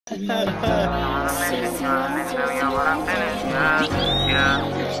Come on,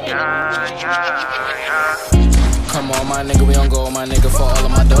 my nigga, we don't go, my nigga, for all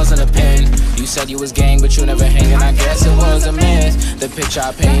of my doors in the pen. You said you was gang, but you never hanging, I guess it was a myth. The picture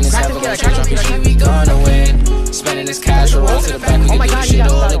I paint is never gonna change, RPG, we gonna win. Spending this cash, we'll roll to the back, we can do this shit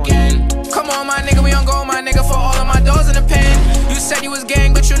all again. Come on, my nigga, we don't go, my nigga, for all of my doors in the pen. You said you was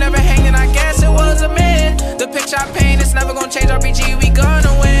gang, but you never hanging, I guess it was a myth. The picture I paint is never gonna change, RPG, we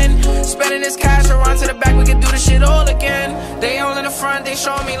gonna win. Spending this cash, we'll run to the back, we can do this shit all again. They all in the front, they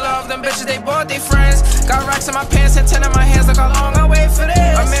show me love, them bitches, they bought their friends. Got racks in my pants and 10 in my hands, look how long I wait for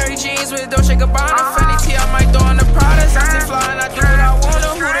this. I'm Mary Jeans with Dolce Gabbana, Fendi T on my door and the Prada. I stay flying, I do what I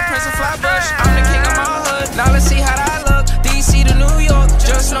wanna. Who the Prince of Flatbush? I'm the king of my hood. Now let's see how that look. DC to New York,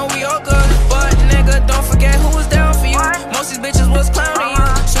 just know we all good. But nigga, don't forget who was down for you. Most these bitches was clowning you.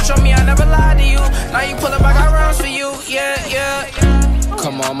 Switch on me, I never lied to you. Now you pull up, I got rounds for you. Yeah, yeah.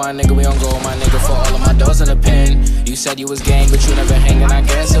 Come on, my nigga, we don't go, my nigga, for all of my doors in the pen. You said you was gang, but you never hanging, I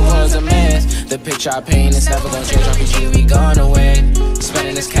guess it was a myth. The picture I paint is never gonna change, RPG, we gonna win.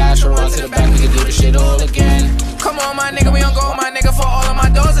 Spending this cash, we'll run to the back, we can do this shit all again. Come on, my nigga, we don't go, my nigga, for all of my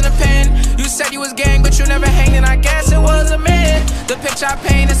doors in the pen. You said you was gang, but you never hanging, I guess it was a myth. The picture I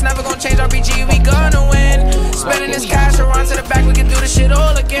paint is never gonna change, RPG, we gonna win. Spending this cash, we'll run to the back, we can do this shit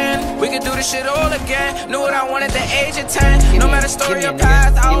all again. We can do this shit all again. Knew what I wanted at the age of 10. No matter story or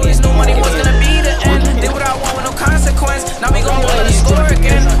path, I always knew money was gonna be the end. Did what I want with no consequence. Now we gon' blow the score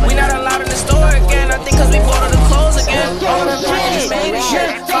again. We not allowed in the store again. I think cause we bought all the clothes again. All the just made a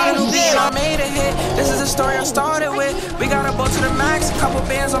hit. Found a new beat, I made a hit. This is the story I started with. We got a boat to the max, couple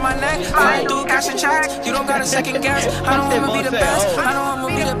bands on my neck. I ain't do cash and checks. You don't gotta second guess. I know I'ma be the best. I know I'ma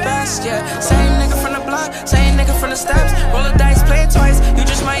be the best. Yeah, same nigga from the block, same nigga from the steps. Roll the dice, play it twice. You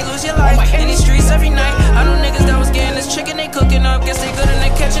just might lose your life in these streets every night. I know niggas that was getting this chicken, they cooking up. Guess they good in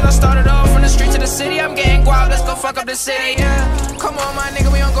the kitchen. I started off from the street to the city. I'm getting guap, let's go fuck up the city. Yeah, come on, my nigga,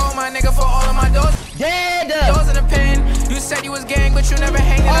 we don't go, my nigga, for all of my doors. Doors in the pen. You said you was gang, but you never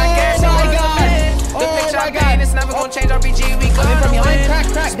hanging. I guess it was a myth. The picture I paint is never gonna change, RPG, we gonna win.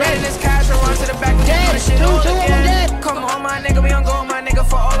 Spending this cash, we'll run to the back, we can do this shit all again. Come on, my nigga, we don't go, my nigga,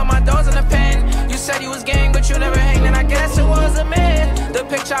 for all of my doors in the pen. You said you was gang, but you never hanging. I guess it was a myth. The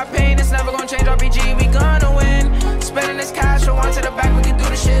picture I paint is never gonna change, RPG, we gonna win. Spending this cash, we'll run to the back, we can do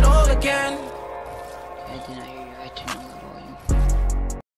this shit all again. I did not hear you.